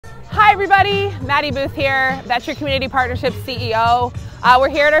Hi everybody, Maddie Booth here, Veteran Community Partnerships CEO. We're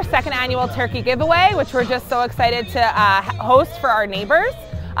here at our second annual turkey giveaway, which we're just so excited to host for our neighbors.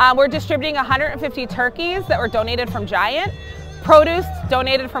 We're distributing 150 turkeys that were donated from Giant, produce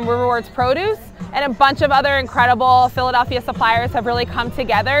donated from Riverwards Produce, and a bunch of other incredible Philadelphia suppliers have really come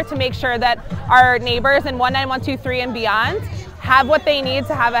together to make sure that our neighbors in 19123 and beyond have what they need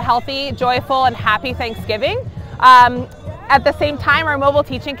to have a healthy, joyful, and happy Thanksgiving. At the same time, our mobile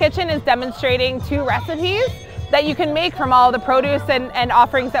teaching kitchen is demonstrating 2 recipes that you can make from all the produce and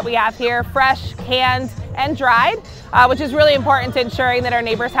offerings that we have here, fresh, canned, and dried, which is really important to ensuring that our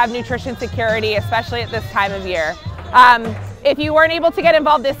neighbors have nutrition security, especially at this time of year. If you weren't able to get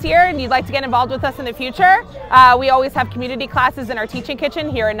involved this year and you'd like to get involved with us in the future, we always have community classes in our teaching kitchen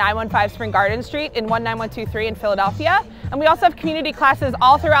here at 915 Spring Garden Street in 19123 in Philadelphia. And we also have community classes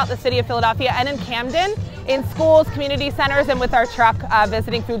all throughout the city of Philadelphia and in Camden, in schools, community centers, and with our truck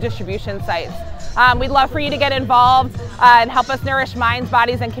visiting food distribution sites. We'd love for you to get involved and help us nourish minds,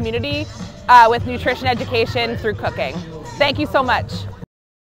 bodies, and community with nutrition education through cooking. Thank you so much.